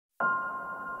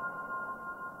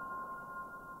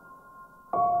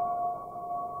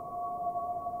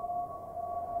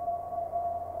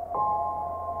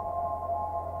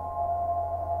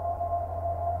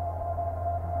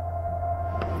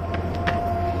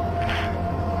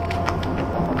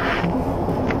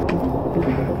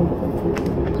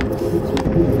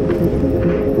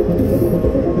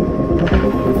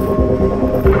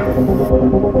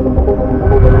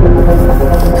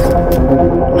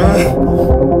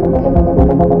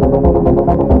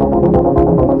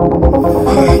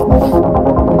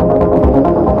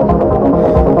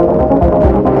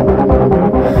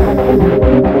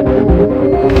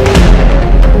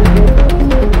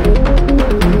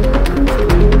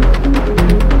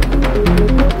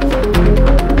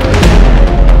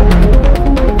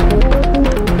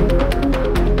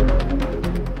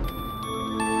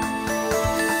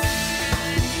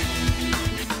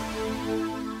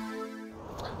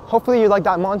Hopefully you like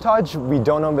that montage. We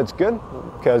don't know if it's good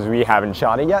because we haven't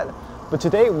shot it yet. But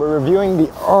today we're reviewing the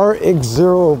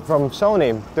RX0 from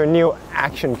Sony, their new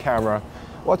action camera.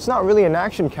 Well, it's not really an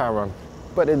action camera,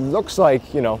 but it looks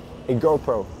like, you know, a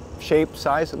GoPro. Shape,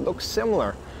 size, it looks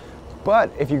similar.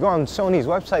 But if you go on Sony's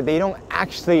website, they don't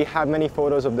actually have many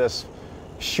photos of this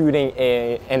shooting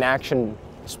an action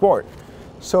sport.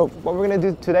 So what we're gonna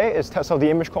do today is test out the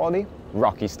image quality,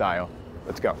 Rocky style.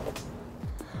 Let's go.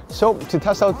 So to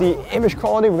test out the image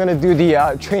quality, we're gonna do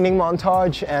the training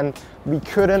montage, and we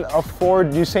couldn't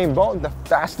afford Usain Bolt, the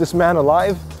fastest man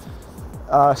alive,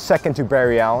 second to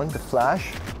Barry Allen, the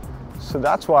Flash. So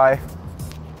that's why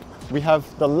we have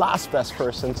the last best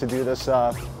person to do this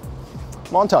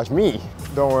montage, me.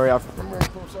 Don't worry, I'm very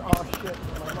close. Oh shit,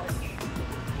 my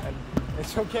mic.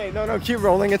 It's okay, no, keep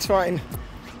rolling, it's fine.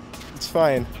 It's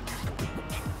fine.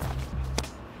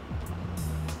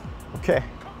 Okay.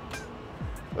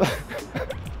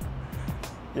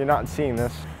 You're not seeing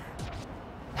this.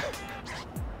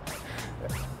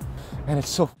 And it's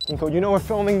so f***ing cold. You know we're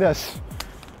filming this.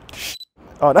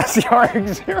 Oh, that's the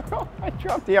RX0. I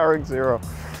dropped the RX0.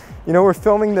 You know, we're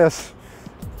filming this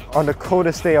on the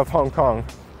coldest day of Hong Kong.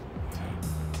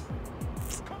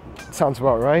 Sounds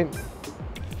about right.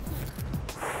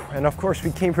 And of course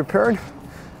we came prepared.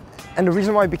 And the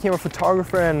reason why I became a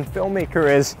photographer and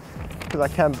filmmaker is because I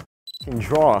can't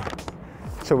draw.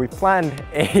 So we planned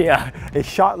a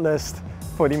shot list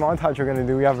for the montage we're gonna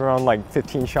do. We have around like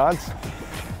 15 shots.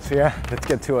 So yeah, let's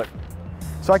get to it.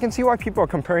 So I can see why people are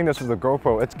comparing this with the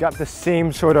GoPro. It's got the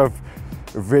same sort of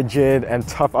rigid and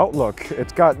tough outlook.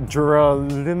 It's got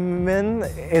duralumin.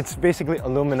 It's basically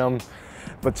aluminum,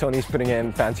 but Sony's putting it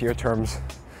in fancier terms.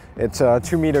 It's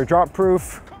 2-meter drop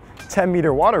proof,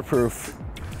 10-meter waterproof.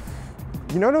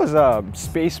 You know those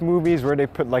space movies where they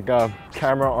put like a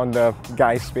camera on the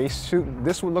guy's space suit?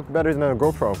 This would look better than a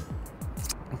GoPro.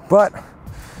 But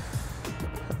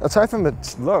aside from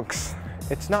its looks,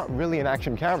 it's not really an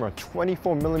action camera.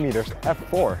 24mm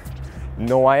f4,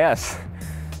 no IS.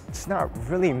 It's not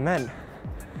really meant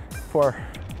for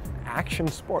action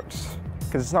sports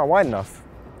because it's not wide enough.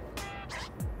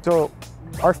 So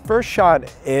our first shot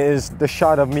is the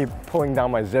shot of me pulling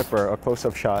down my zipper, a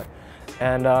close-up shot.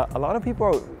 And a lot of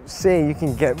people say you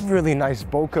can get really nice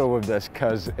bokeh with this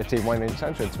because it's a 1-inch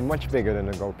sensor. It's much bigger than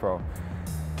the GoPro.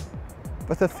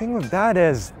 But the thing with that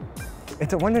is,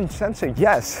 it's a 1-inch sensor,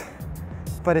 yes,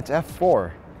 but it's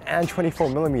f4 and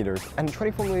 24mm. And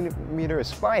 24mm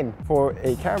is fine for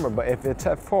a camera, but if it's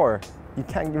f4, you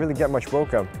can't really get much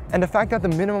bokeh. And the fact that the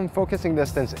minimum focusing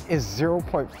distance is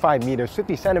 0.5 meters,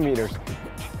 50 centimeters,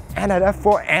 and at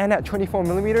f4 and at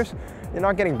 24mm, you're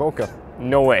not getting bokeh.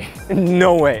 No way,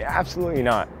 no way, absolutely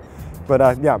not.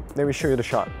 But yeah, let me show you the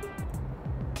shot.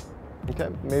 Okay,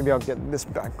 maybe I'll get this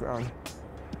background.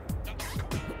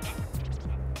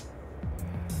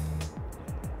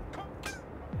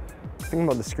 The thing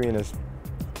about the screen is,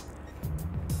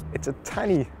 it's a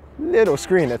tiny little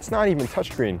screen. It's not even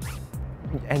touchscreen.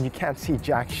 And you can't see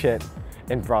jack shit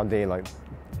in broad daylight.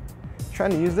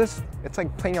 Trying to use this, it's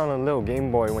like playing on a little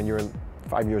Game Boy when you were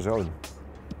 5 years old.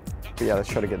 But yeah, let's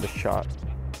try to get this shot.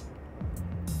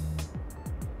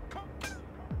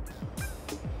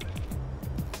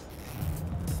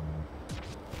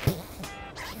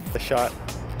 The shot.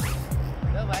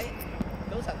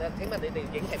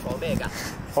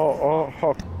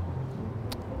 Oh.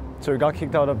 So we got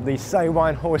kicked out of the Sai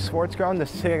Wan Ho Sports Ground,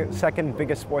 the second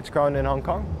biggest sports ground in Hong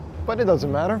Kong. But it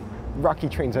doesn't matter. Rocky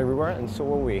trains everywhere, and so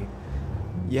will we.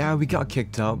 Yeah, we got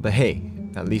kicked out, but hey,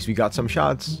 at least we got some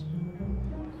shots.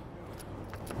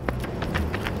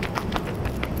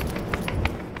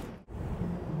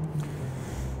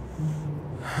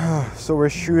 So we're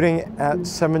shooting at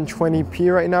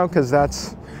 720p right now because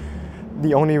that's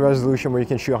the only resolution where you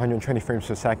can shoot 120 frames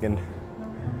per second.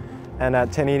 And at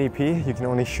 1080p, you can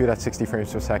only shoot at 60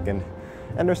 frames per second.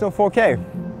 And there's no 4K.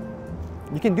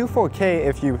 You can do 4K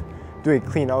if you do a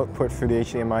clean output through the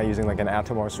HDMI using like an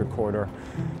Atomos recorder.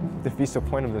 Defeats the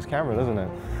point of this camera, doesn't it?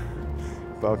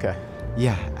 But okay.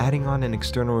 Yeah, adding on an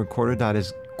external recorder that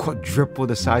is quadruple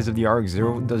the size of the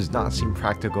RX0 does not seem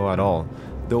practical at all,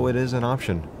 though it is an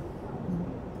option.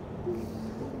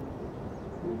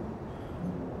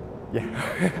 Yeah,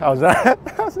 how's that?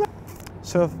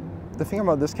 So the thing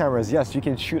about this camera is, yes, you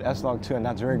can shoot S-Log2 and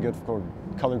that's very good for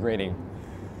color grading.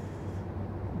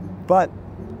 But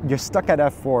you're stuck at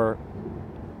f4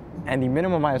 and the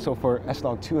minimum ISO for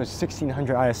S-Log2 is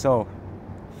 1600 ISO.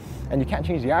 And you can't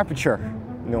change the aperture.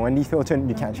 No ND filter,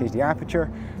 you can't change the aperture.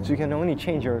 So you can only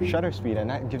change your shutter speed, and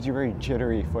that gives you very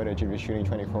jittery footage if you're shooting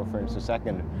 24 frames per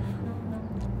second.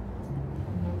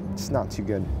 It's not too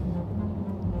good.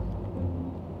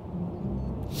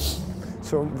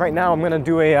 So right now I'm gonna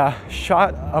do a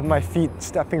shot of my feet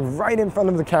stepping right in front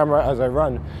of the camera as I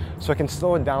run, so I can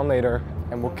slow it down later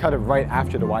and we'll cut it right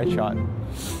after the wide shot.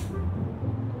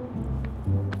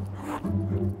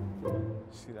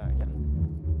 See that again?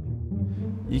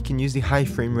 You can use the high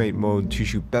frame rate mode to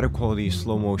shoot better quality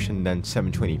slow motion than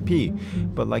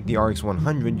 720p, but like the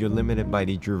RX100, you're limited by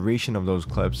the duration of those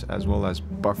clips as well as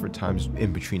buffer times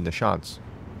in between the shots.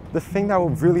 The thing that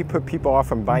will really put people off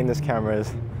from buying this camera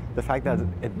is the fact that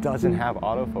it doesn't have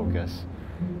autofocus.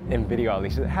 In video at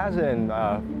least. It has it in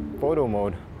photo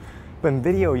mode, but in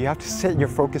video you have to set your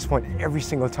focus point every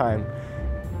single time.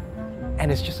 And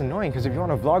it's just annoying because if you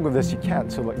want to vlog with this, you can't.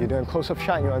 So like you're doing a close-up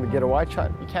shot and you want to get a wide shot,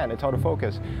 you can't, it's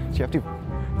autofocus. So you have to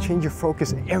change your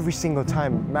focus every single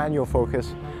time, manual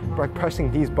focus, by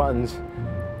pressing these buttons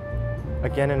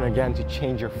again and again to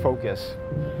change your focus.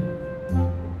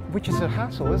 Which is a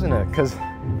hassle, isn't it? Because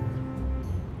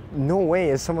no way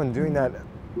is someone doing that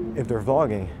if they're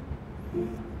vlogging.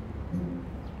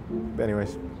 But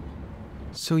anyways.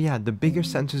 So yeah, the bigger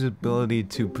sensor's ability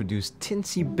to produce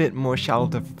teensy bit more shallow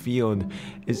depth of field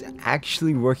is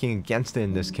actually working against it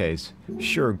in this case.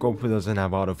 Sure, GoPro doesn't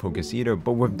have autofocus either,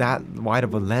 but with that wide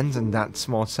of a lens and that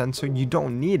small sensor, you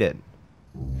don't need it.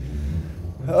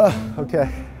 Okay.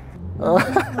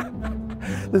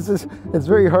 It's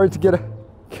very hard to get a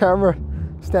camera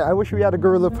stand. I wish we had a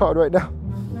Gorilla Pod right now.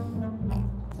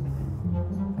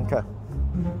 Okay.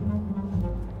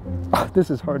 Oh, this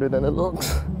is harder than it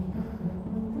looks.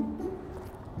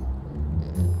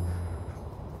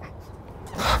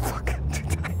 Fuck, I'm too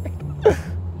tired.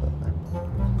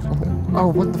 Oh,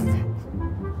 what the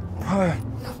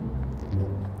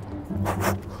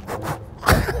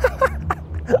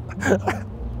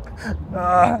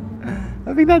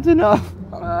I think that's enough.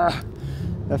 I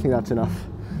think that's enough.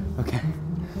 Okay.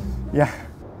 Yeah.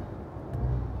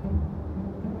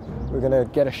 We're gonna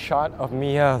get a shot of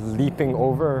me leaping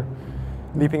over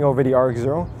the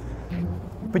RX0.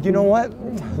 But you know what?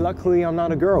 Luckily, I'm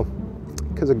not a girl,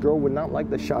 because a girl would not like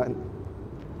the shot.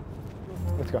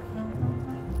 Let's go.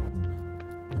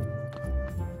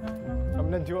 I'm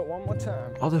gonna do it one more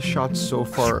time. All the shots so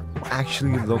far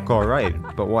actually look alright,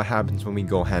 but what happens when we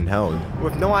go handheld?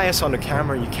 With no IS on the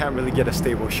camera, you can't really get a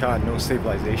stable shot, no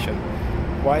stabilization.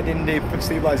 Why didn't they put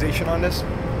stabilization on this?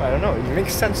 I don't know. It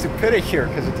makes sense to put it here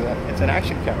because it's an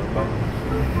action camera, but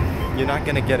you're not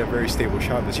gonna get a very stable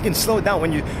shot of this. You can slow it down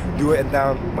when you do it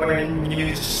down. When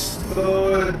you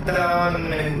slow it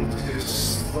down into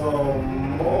slow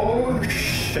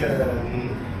motion,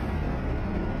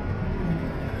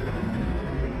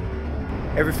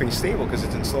 everything's stable because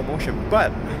it's in slow motion.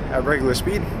 But at regular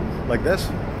speed, like this,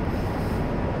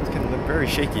 it's gonna look very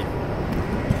shaky.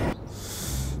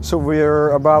 So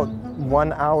we're about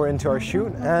 1 hour into our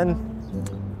shoot and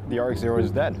the RX0 is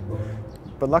dead.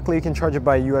 But luckily you can charge it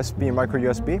by USB, micro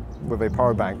USB with a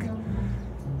power bank.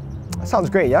 That sounds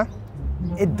great, yeah?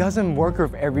 It doesn't work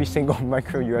with every single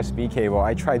micro USB cable.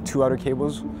 I tried 2 other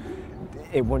cables,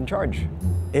 it wouldn't charge.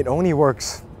 It only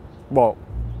works, well,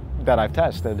 that I've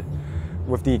tested,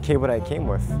 with the cable that it came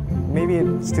with. Maybe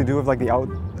it's to do with like the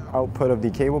output of the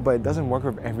cable, but it doesn't work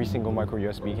with every single micro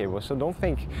USB cable. So don't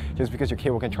think just because your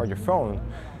cable can charge your phone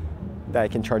that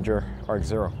it can charge your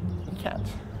RX0. It can't.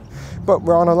 But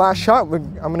we're on our last shot.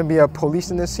 I'm gonna be a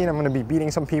police in this scene. I'm gonna be beating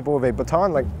some people with a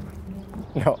baton. Like,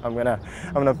 no, I'm gonna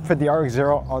put the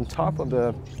RX0 on top of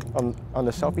the on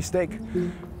the selfie stick.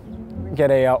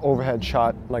 Get a overhead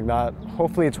shot like that.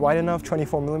 Hopefully it's wide enough.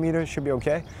 24mm should be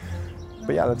okay.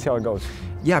 But yeah, let's see how it goes.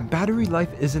 Yeah, battery life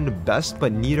isn't the best,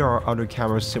 but neither are other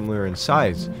cameras similar in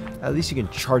size. At least you can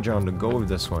charge it on the go with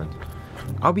this one.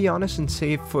 I'll be honest and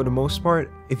say, for the most part,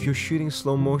 if you're shooting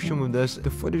slow motion with this, the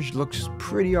footage looks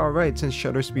pretty alright since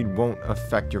shutter speed won't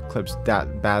affect your clips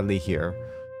that badly here.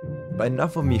 But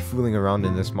enough of me fooling around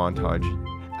in this montage.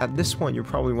 At this point, you're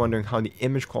probably wondering how the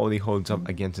image quality holds up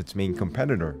against its main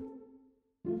competitor.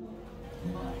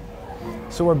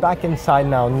 So we're back inside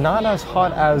now, not as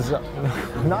hot.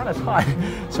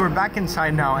 So we're back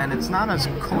inside now and it's not as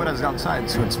cold as outside,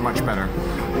 so it's much better.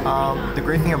 The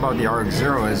great thing about the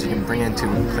RX0 is you can bring it into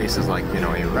places like, you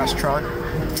know, a restaurant.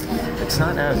 It's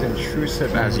not as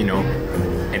intrusive as, you know,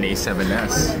 an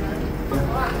A7S.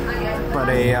 But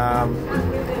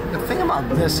the thing about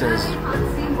this is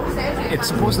it's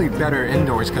supposedly better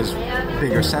indoors because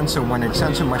bigger sensor, one inch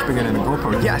sensor, much bigger than the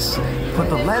GoPro. Yes, but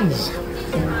the lens,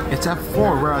 it's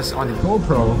f4, whereas on the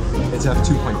GoPro, it's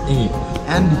f2.8,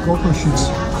 and the GoPro shoots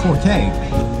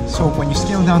 4K. So when you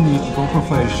scale down the GoPro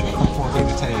footage from 4K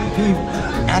to 1080p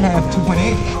and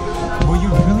f2.8, will you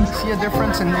really see a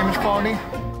difference in image quality?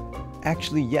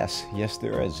 Actually, yes,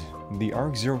 there is. The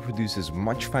RX0 produces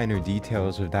much finer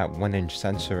details with that 1-inch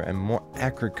sensor and more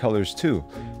accurate colors too,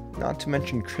 not to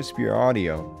mention crispier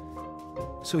audio.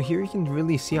 So here you can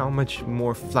really see how much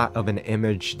more flat of an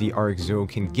image the RX0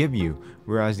 can give you,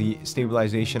 whereas the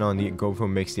stabilization on the GoPro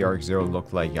makes the RX0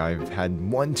 look like I've had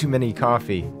one too many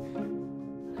coffee.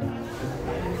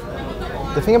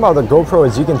 The thing about the GoPro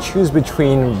is you can choose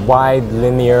between wide,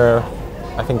 linear,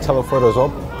 I think telephoto as well,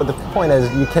 but the point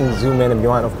is you can zoom in if you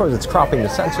want. Of course it's cropping the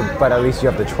sensor, but at least you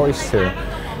have the choice to.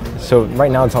 So right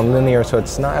now it's on linear, so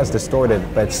it's not as distorted,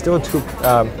 but it's still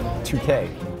 2K.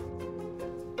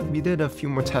 We did a few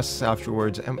more tests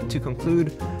afterwards, and to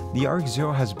conclude, the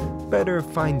RX0 has better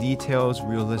fine details,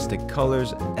 realistic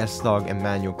colors, S-Log and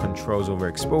manual controls over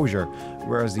exposure,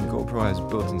 whereas the GoPro has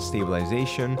built-in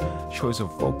stabilization, choice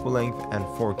of focal length, and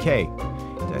 4K.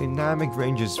 Dynamic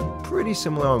range is pretty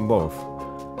similar on both.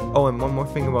 Oh, and one more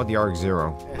thing about the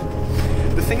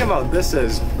RX0. The thing about this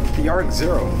is, the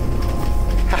RX0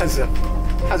 has a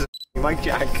mic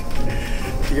jack.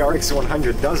 The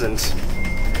RX100 doesn't.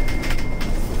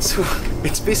 So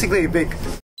it's basically a big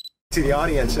to the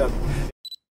audience,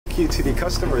 you to the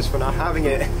customers for not having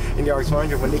it in the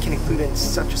RX100 when they can include it in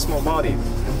such a small body.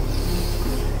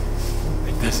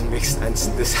 It doesn't make sense.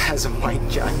 This has a mic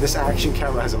jack. This action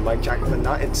camera has a mic jack, but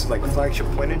not its like flagship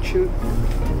point and shoot.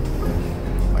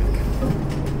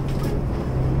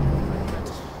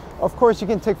 Of course, you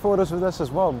can take photos with this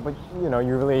as well, but you know,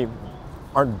 you really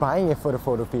aren't buying it for the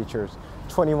photo features.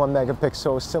 21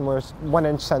 megapixel, similar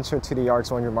 1-inch sensor to the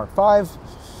RX100 Mark V,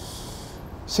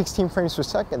 16 frames per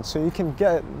second, so you can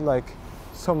get like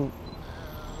some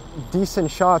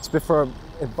decent shots before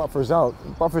it buffers out.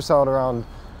 It buffers out around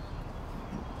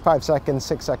 5 seconds,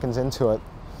 6 seconds into it.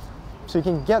 So you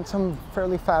can get some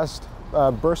fairly fast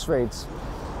burst rates.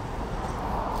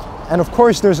 And of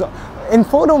course, in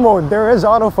photo mode, there is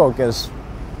autofocus,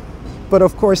 but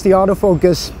of course the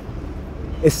autofocus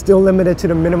is still limited to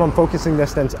the minimum focusing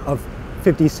distance of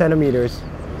 50 centimeters.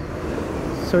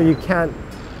 So you can't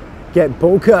get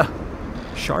bokeh.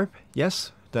 Sharp,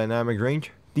 yes. Dynamic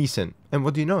range, decent. And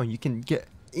what do you know? You can get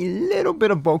a little bit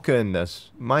of bokeh in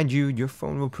this. Mind you, your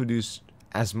phone will produce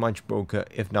as much bokeh,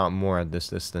 if not more, at this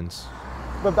distance.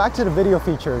 But back to the video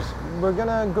features. We're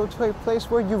gonna go to a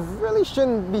place where you really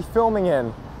shouldn't be filming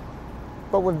in.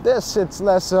 But with this, it's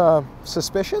less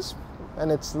suspicious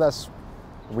and it's less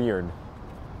weird.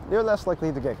 You're less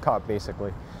likely to get caught,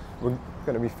 basically. We're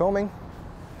going to be filming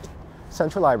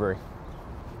Central Library.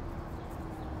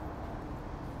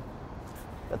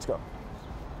 Let's go.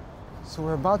 So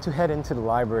we're about to head into the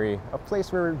library, a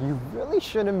place where you really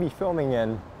shouldn't be filming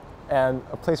in, and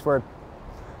a place where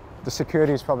the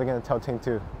security is probably going to tell Ting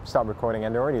to stop recording,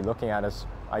 and they're already looking at us.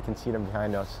 I can see them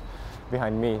behind us,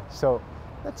 behind me. So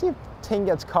let's see if Ting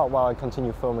gets caught while I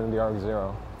continue filming the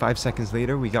RX0. 5 seconds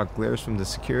later, we got glares from the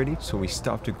security, so we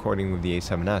stopped recording with the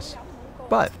A7S.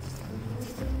 But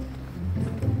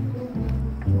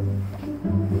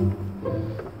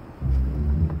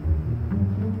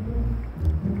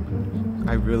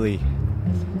I really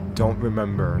don't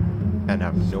remember and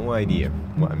have no idea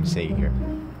what I'm saying here.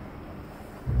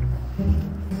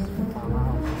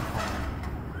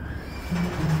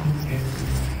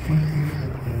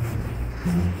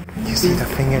 You see, the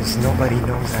thing is, nobody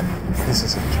knows that this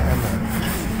is a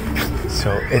camera.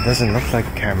 So it doesn't look like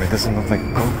a camera, it doesn't look like a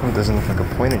GoPro, it doesn't look like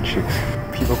a point and shoot.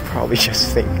 People probably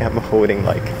just think I'm holding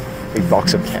like a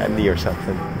box of candy or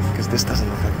something, because this doesn't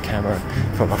look like a camera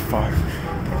from afar.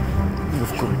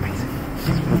 With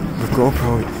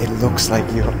GoPro, it looks like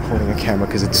you're holding a camera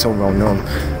because it's so well known.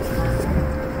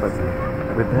 But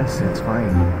with this, it's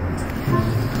fine.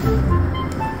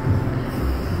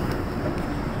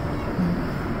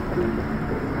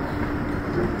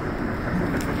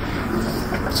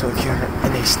 So if you're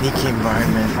in a sneaky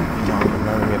environment,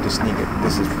 knowing you have to sneak it,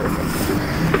 this is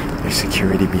perfect. There's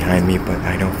security behind me, but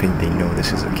I don't think they know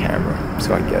this is a camera.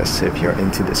 So I guess if you're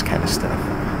into this kind of stuff,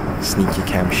 sneaky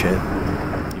cam shit.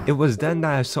 It was then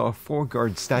that I saw 4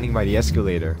 guards standing by the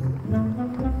escalator.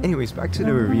 Anyways, back to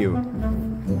the review.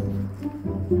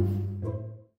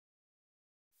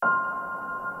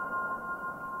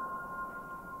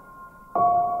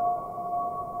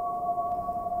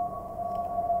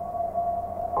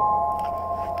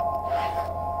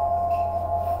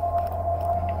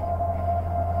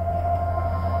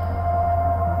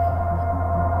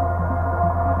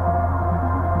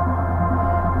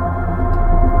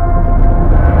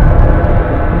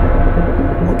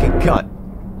 Cut!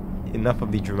 Enough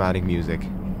of the dramatic music.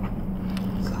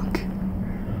 Look.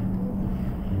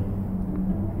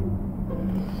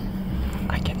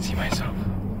 I can see myself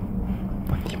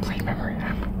with the play memory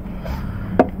app.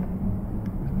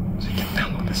 So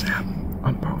this app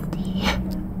on both the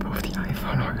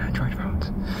iPhone or Android phones.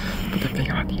 But the thing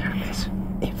about the app is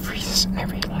it freezes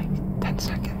every like 10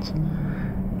 seconds.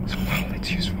 So while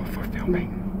it's useful for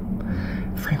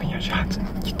filming, framing your shots,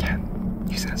 you can't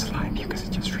use it as a live view because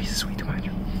it just freezes way too much.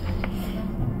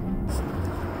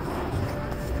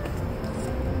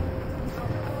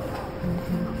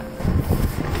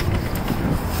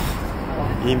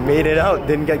 He made it out,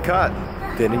 didn't get caught.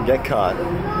 Didn't get caught.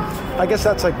 I guess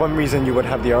that's like one reason you would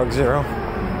have the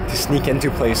RX0, to sneak into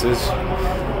places.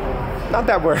 Not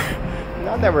that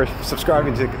we're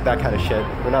subscribing to that kind of shit.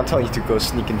 We're not telling you to go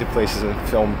sneak into places and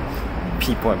film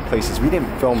people and places. We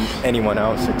didn't film anyone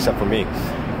else except for me.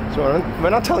 So we're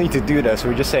not telling you to do this.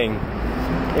 We're just saying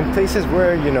in places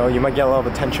where, you know, you might get a lot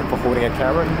of attention for holding a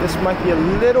camera, this might be a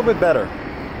little bit better.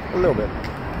 A little bit.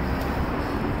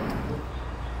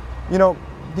 You know,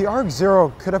 the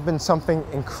RX0 could have been something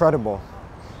incredible.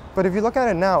 But if you look at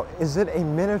it now, is it a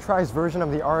miniaturized version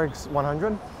of the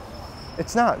RX100?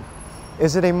 It's not.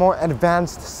 Is it a more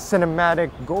advanced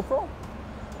cinematic GoPro?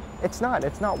 It's not.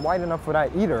 It's not wide enough for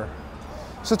that either.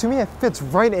 So to me, it fits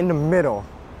right in the middle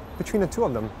between the two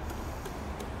of them.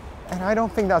 And I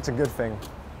don't think that's a good thing.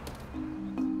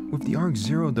 With the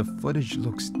RX0, the footage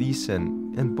looks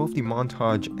decent. In both the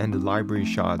montage and the library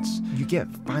shots, you get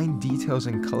fine details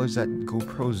and colors that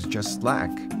GoPros just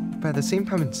lack. But at the same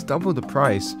time, it's double the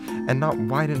price and not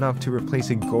wide enough to replace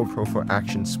a GoPro for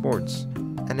action sports.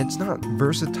 And it's not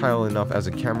versatile enough as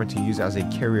a camera to use as a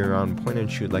carry-around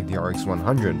point-and-shoot like the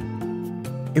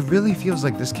RX100. It really feels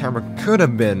like this camera could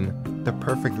have been the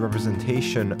perfect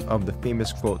representation of the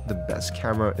famous quote, "The best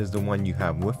camera is the one you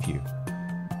have with you."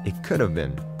 It could have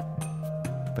been,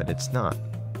 but it's not.